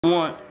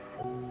want,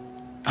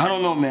 I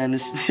don't know, man.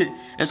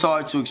 It's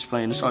hard to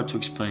explain. It's hard to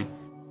explain.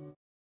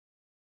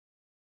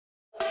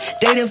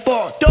 They done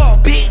fucked up,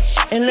 bitch,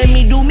 and let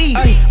me do me.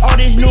 All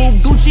this new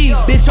Gucci,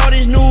 bitch, all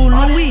this new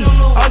Louis.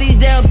 All these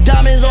damn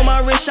diamonds on my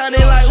wrist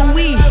shining like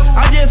ooh-wee.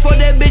 I just fucked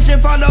that bitch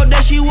and found out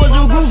that she was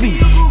a groovy.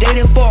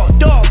 They done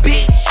fucked up,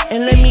 bitch,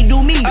 and let me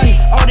do me.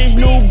 All this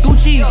new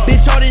Gucci,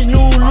 bitch, all this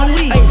new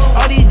Louis.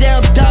 All these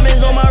damn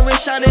diamonds on my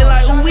wrist shining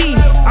like ooh-wee.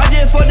 I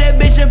just fucked that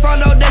bitch and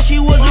found out that she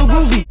was a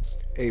groovy.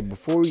 Hey,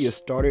 before we get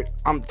started,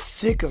 I'm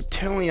sick of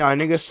telling y'all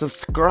niggas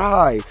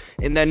subscribe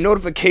and that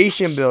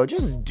notification bell.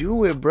 Just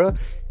do it, bruh.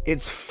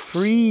 It's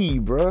free,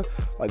 bruh.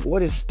 Like,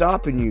 what is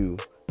stopping you?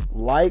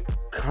 Like,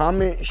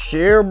 comment,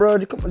 share,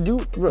 bruh.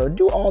 Come on,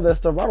 do all that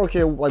stuff. I don't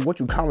care like what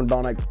you comment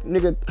about. Like,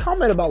 nigga,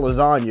 comment about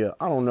lasagna.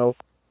 I don't know.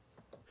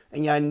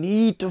 And y'all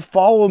need to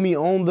follow me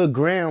on the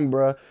gram,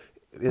 bruh.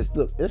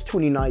 Look, it's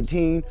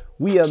 2019.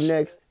 We up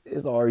next.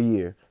 It's our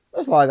year.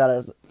 That's all I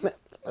gotta say. Man,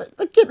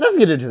 let's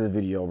get into the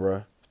video,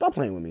 bruh. Stop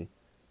playing with me.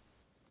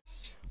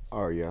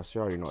 Alright, y'all, so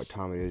you already know what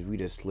time it is. We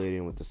just slid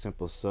in with the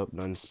simple sup,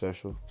 nothing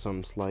special,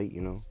 something slight,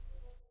 you know.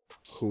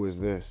 Who is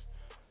this?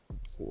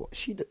 Well,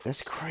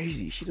 that's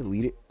crazy. She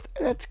deleted.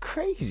 That's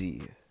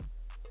crazy.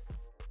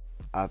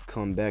 I've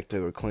come back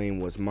to reclaim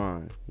what's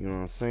mine. You know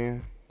what I'm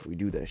saying? We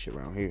do that shit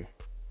around here.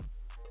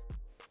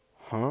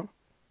 Huh?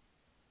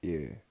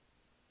 Yeah.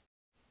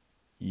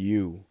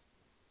 You.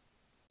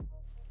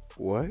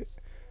 What?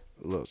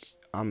 Look,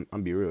 I'm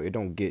be real. It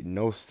don't get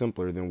no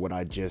simpler than what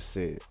I just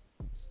said.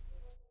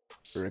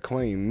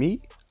 Reclaim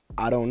me?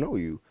 I don't know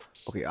you.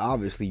 Okay,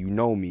 obviously you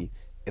know me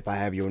if I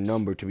have your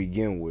number to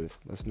begin with.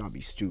 Let's not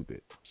be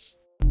stupid.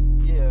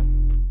 Yeah.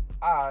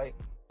 Alright.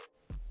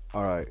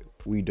 Alright,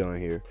 we done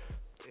here.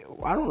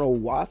 I don't know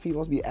why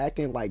females be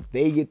acting like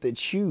they get to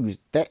choose.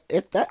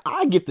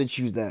 I get to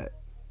choose that.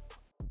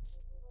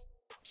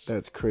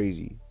 That's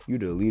crazy. You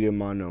deleted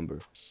my number.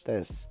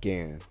 That's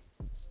scam.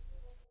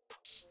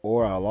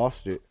 Or I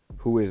lost it.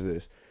 Who is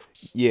this?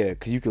 Yeah,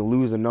 because you can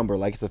lose a number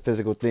like it's a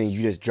physical thing.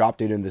 You just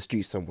dropped it in the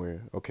street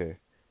somewhere. Okay.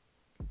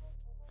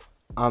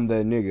 I'm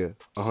that nigga.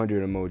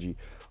 100 emoji.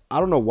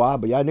 I don't know why,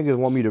 but y'all niggas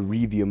want me to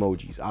read the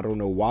emojis. I don't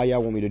know why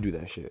y'all want me to do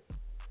that shit.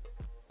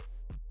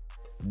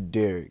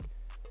 Derek.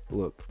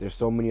 Look, there's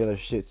so many other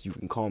shits you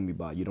can call me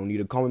by. You don't need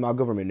to call me my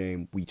government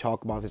name. We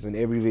talk about this in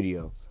every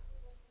video.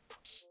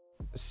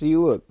 See,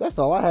 look, that's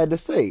all I had to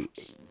say.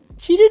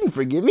 She didn't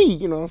forget me,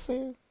 you know what I'm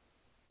saying?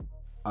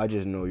 I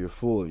just know you're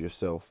full of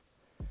yourself.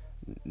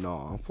 No,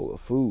 I'm full of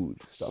food.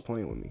 Stop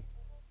playing with me.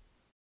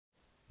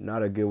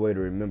 Not a good way to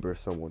remember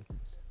someone.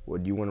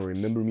 What, do you want to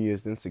remember me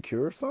as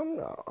insecure or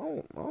something? I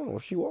don't know.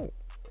 She won't.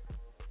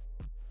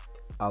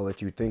 I'll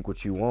let you think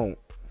what you want.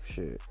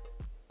 Shit.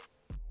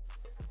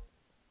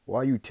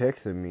 Why you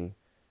texting me?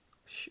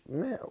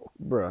 Man,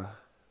 bruh.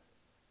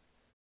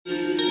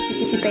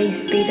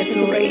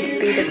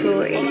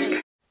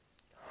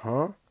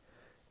 Huh?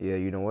 Yeah,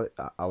 you know what?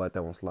 I'll let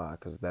that one slide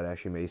because that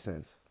actually made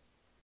sense.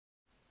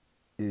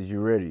 Is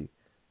you ready?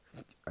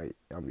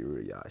 I'll be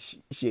real, y'all.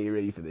 She ain't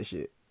ready for this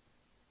shit.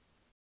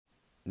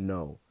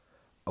 No.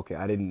 Okay,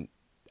 I didn't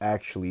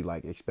actually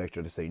like expect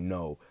her to say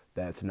no.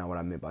 That's not what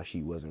I meant by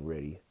she wasn't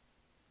ready.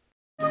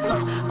 I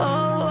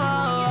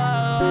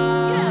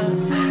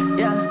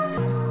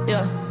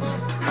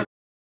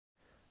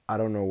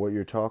don't know what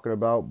you're talking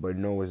about, but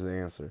no is the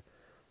answer.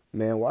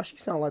 Man, why she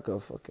sound like a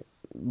fucking...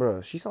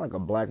 Bruh, she sound like a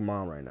black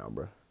mom right now,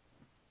 bruh.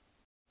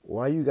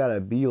 Why you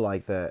gotta be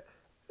like that?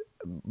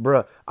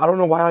 Bruh, I don't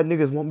know why y'all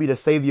niggas want me to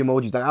say the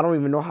emojis. Like, I don't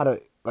even know how to,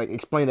 like,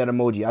 explain that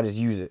emoji. I just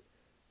use it.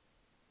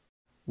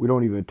 We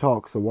don't even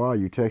talk, so why are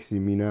you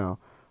texting me now?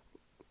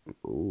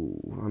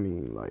 Ooh, I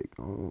mean, like,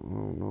 I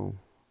don't know.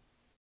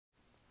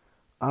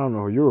 I don't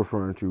know who you're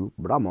referring to,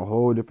 but I'm a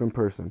whole different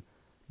person.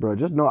 Bruh,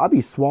 just know I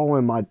be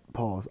swallowing my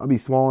pause. I be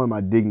swallowing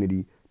my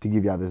dignity to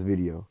give y'all this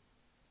video.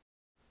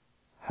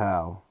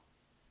 How?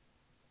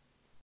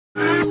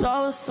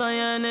 Sauce on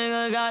your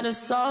nigga, got the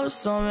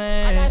sauce on me.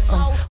 I got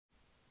sauce.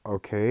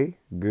 Okay,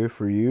 good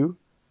for you.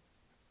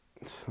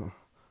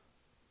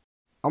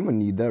 I'm gonna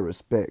need that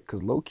respect,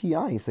 cause low-key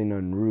I ain't say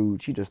nothing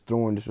rude. She just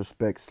throwing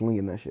disrespect,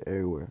 slinging that shit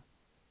everywhere.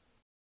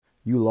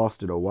 You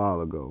lost it a while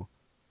ago.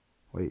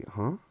 Wait,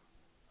 huh?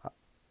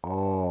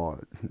 Oh,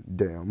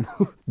 damn.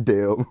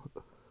 Damn.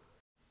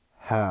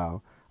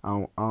 How?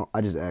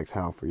 I just asked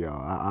how for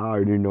y'all. I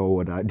already know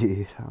what I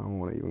did. I don't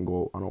want to even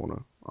go. I don't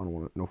want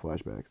no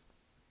flashbacks.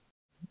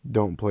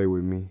 Don't play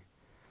with me.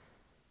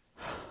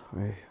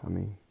 Hey, I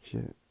mean,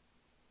 shit.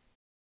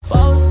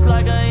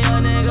 Like a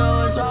young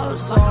nigga,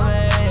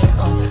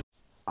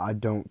 I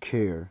don't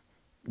care.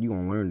 You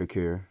gonna learn to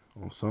care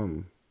on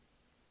something.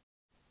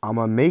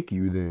 I'ma make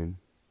you then.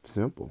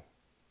 Simple.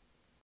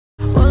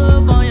 Pull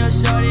up on your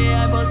shorty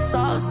and put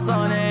sauce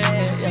on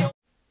it. Yeah.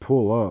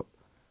 Pull up.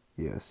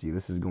 Yeah, see,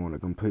 this is going a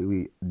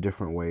completely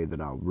different way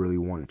than I really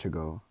want it to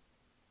go.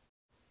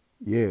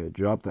 Yeah,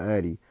 drop the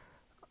addy.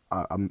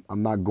 I'm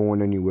not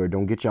going anywhere.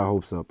 Don't get y'all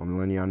hopes up. I'm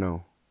letting y'all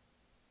know.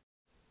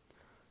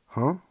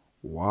 Huh?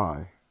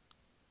 Why?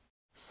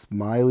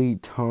 Smiley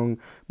tongue.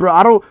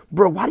 Bro,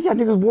 why do y'all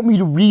niggas want me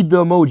to read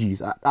the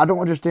emojis? I don't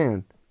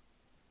understand.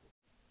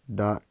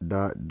 Dot.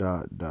 Yeah,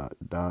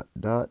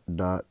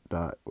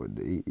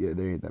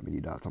 there ain't that many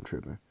dots. I'm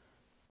tripping.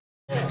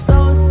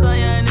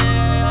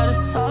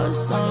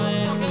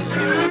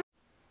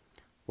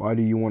 Why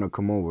do you want to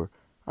come over?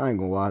 I ain't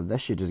gonna lie, that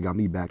shit just got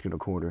me back in the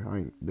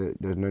corner.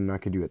 There's nothing I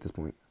can do at this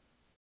point.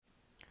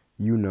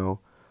 You know,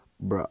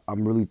 bro,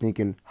 I'm really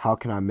thinking, how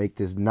can I make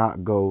this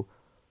not go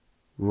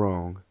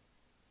wrong?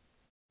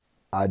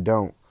 I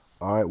don't.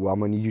 All right, well, I'm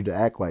gonna need you to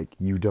act like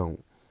you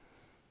don't.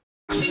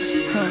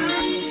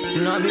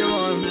 Do not be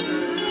alarmed.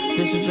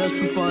 This is just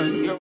for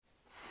fun.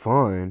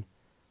 Fun?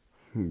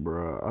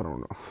 Bruh, I don't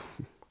know.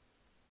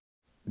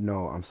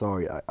 No, I'm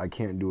sorry. I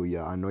can't do it,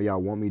 y'all. I know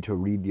y'all want me to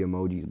read the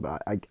emojis,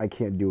 but I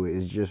can't do it.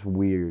 It's just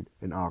weird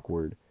and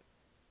awkward.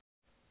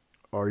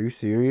 Are you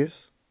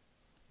serious?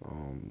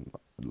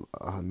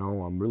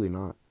 No, I'm really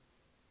not.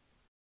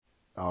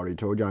 I already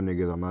told y'all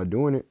niggas I'm not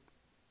doing it.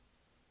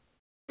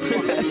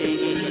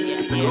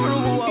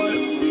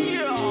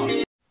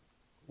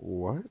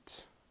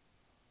 What?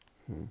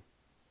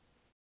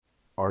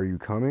 Are you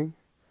coming?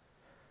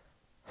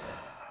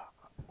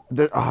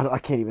 I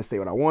can't even say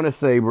what I want to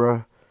say,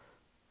 bruh.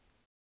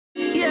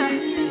 Yeah.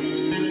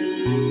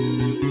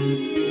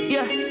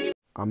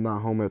 I'm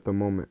not home at the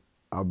moment.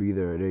 I'll be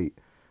there at 8.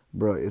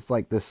 Bruh, it's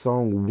like this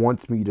song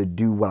wants me to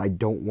do what I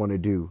don't want to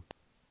do.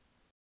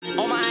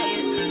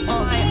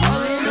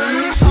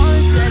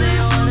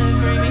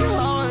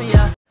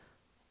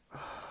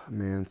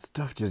 Man,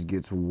 stuff just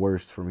gets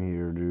worse from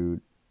here,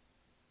 dude.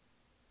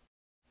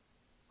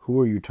 Who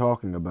are you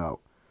talking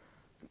about?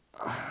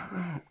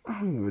 I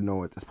don't even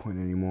know at this point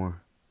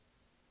anymore.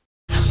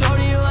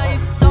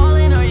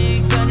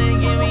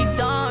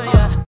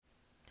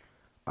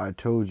 I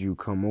told you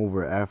come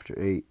over after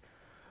 8.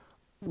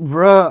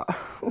 Bruh.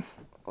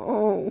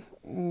 Oh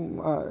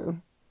my.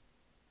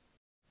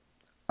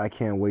 I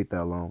can't wait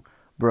that long.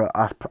 Bruh,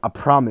 I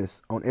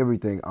promise on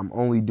everything, I'm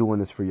only doing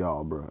this for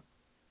y'all, bruh.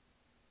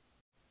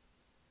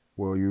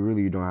 Well, you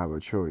really don't have a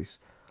choice.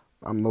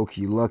 I'm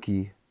low-key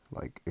lucky,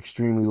 like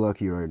extremely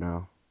lucky right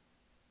now.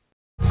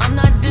 I'm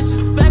not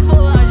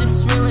disrespectful, I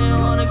just really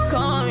wanna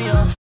calm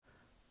you.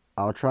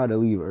 I'll try to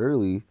leave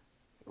early.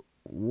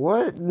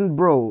 What?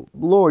 Bro,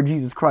 Lord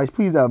Jesus Christ,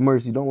 please have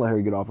mercy. Don't let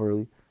her get off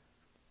early.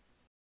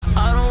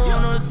 I don't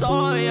wanna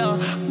talk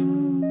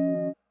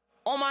you.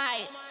 Oh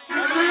my.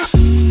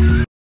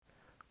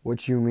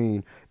 What you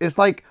mean? It's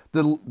like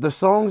the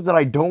songs that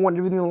I don't want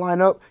everything to line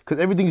up, because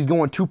everything is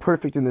going too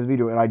perfect in this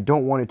video and I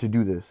don't want it to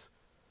do this.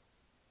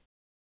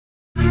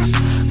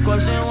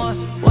 Question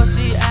 1, what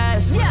she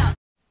asked? Yeah.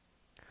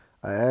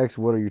 I asked,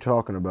 what are you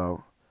talking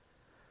about?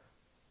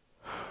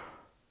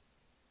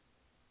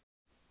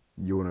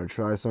 You want to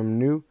try something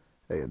new?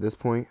 Hey, at this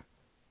point,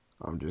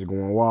 I'm just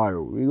going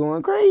wild. We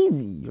going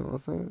crazy, you know what I'm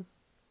saying?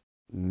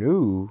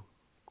 New?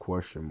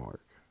 Question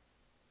mark.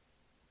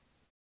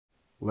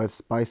 Let's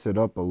spice it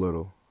up a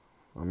little.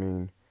 I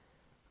mean,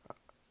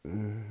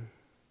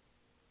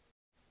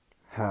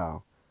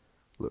 how?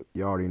 Look,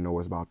 you already know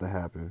what's about to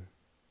happen.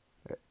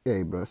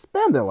 Hey, bro,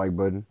 spam that like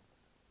button.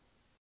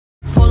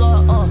 Pull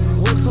up,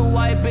 with 2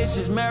 white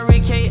bitches, Mary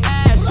Kate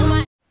Ash.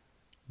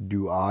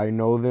 Do I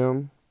know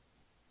them?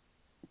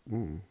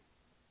 You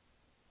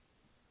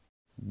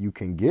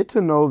can get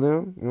to know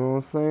them, you know what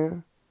I'm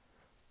saying?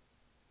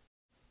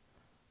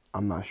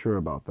 I'm not sure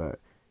about that.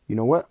 You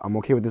know what? I'm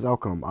okay with this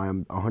outcome. I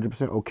am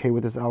 100% okay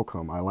with this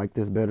outcome. I like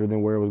this better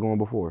than where it was going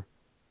before.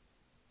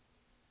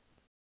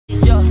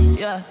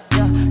 Yeah.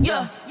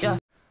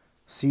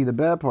 See, the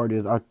bad part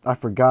is I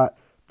forgot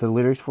the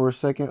lyrics for a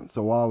second.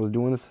 So while I was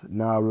doing this,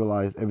 now I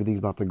realize everything's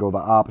about to go the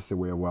opposite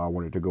way of where I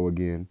want it to go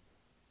again.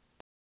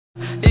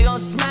 They gonna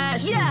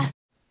smash. Yeah.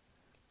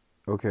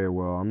 Okay,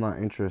 well, I'm not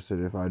interested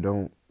if I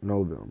don't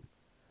know them.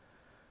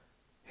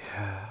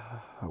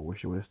 I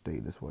wish it would have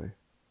stayed this way.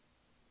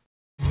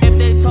 If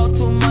they talk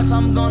too much,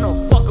 I'm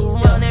gonna fuck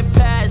around and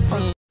pass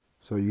it.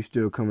 So you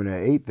still coming at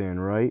 8 then,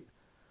 right?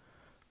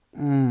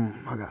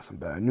 I got some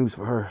bad news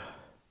for her.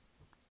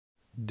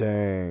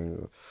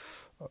 Dang.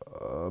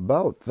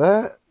 About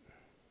that,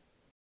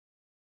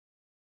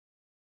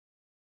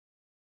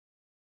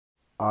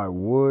 I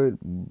would,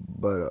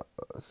 but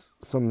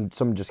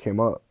something just came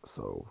up,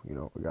 so you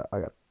know, I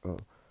got.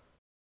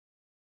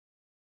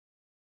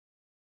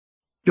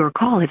 Your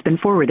call has been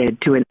forwarded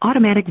to an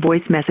automatic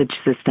voice message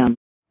system.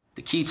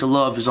 The key to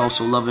love is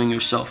also loving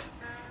yourself.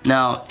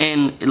 Now,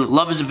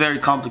 love is a very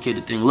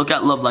complicated thing. Look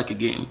at love like a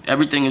game.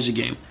 Everything is a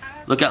game.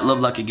 Look at love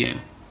like a game.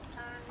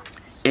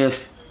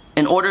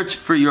 In order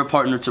for your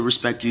partner to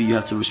respect you, you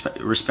have to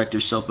respect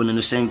yourself. But in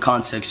the same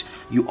context,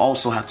 you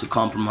also have to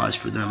compromise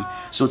for them.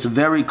 So it's a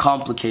very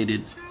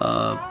complicated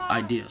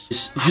idea.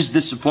 I was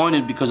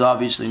disappointed because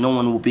obviously no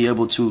one will be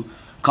able to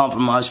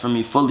compromise for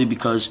me fully,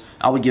 because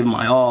I would give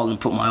my all and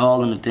put my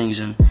all into things,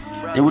 and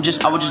I would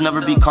just never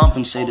be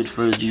compensated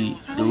for the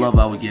love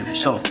I would give.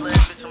 So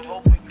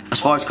as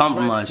far as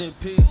compromise,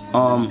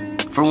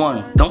 for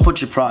one, don't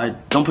put your pride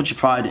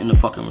in the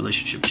fucking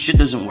relationship. The shit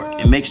doesn't work.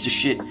 It makes the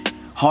shit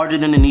harder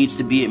than it needs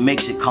to be. It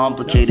makes it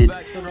complicated.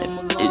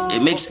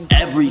 It makes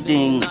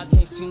everything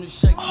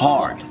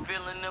hard.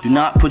 Do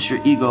not put your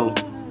ego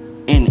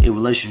in a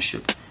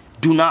relationship.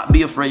 Do not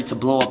be afraid to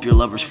blow up your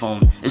lover's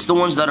phone. It's the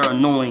ones that are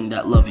annoying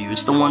that love you.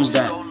 It's the ones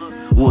that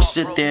will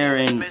sit there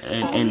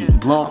and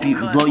blow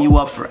you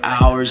up for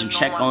hours and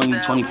check on you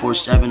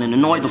 24/7 and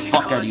annoy the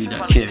fuck out of you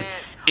that care.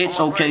 It's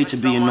okay to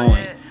be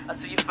annoying.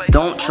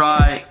 Don't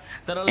try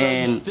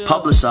and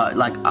publicize,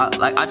 like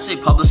I'd say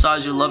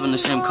publicize your love in the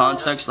same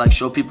context, like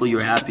show people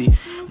you're happy.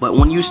 But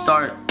when you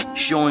start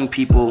showing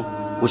people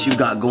what you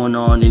got going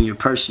on in your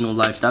personal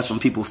life, that's when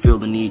people feel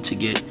the need to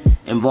get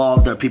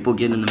involved, or people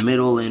get in the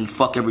middle and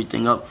fuck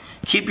everything up.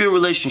 Keep your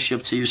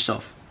relationship to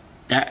yourself.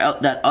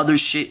 That other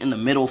shit in the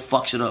middle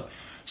fucks it up.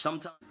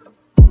 Sometimes.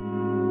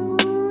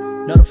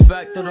 Now the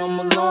fact that I'm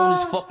alone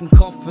is fucking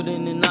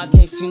comforting, and I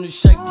can't seem to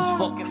shake this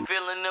fucking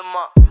feeling in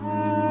my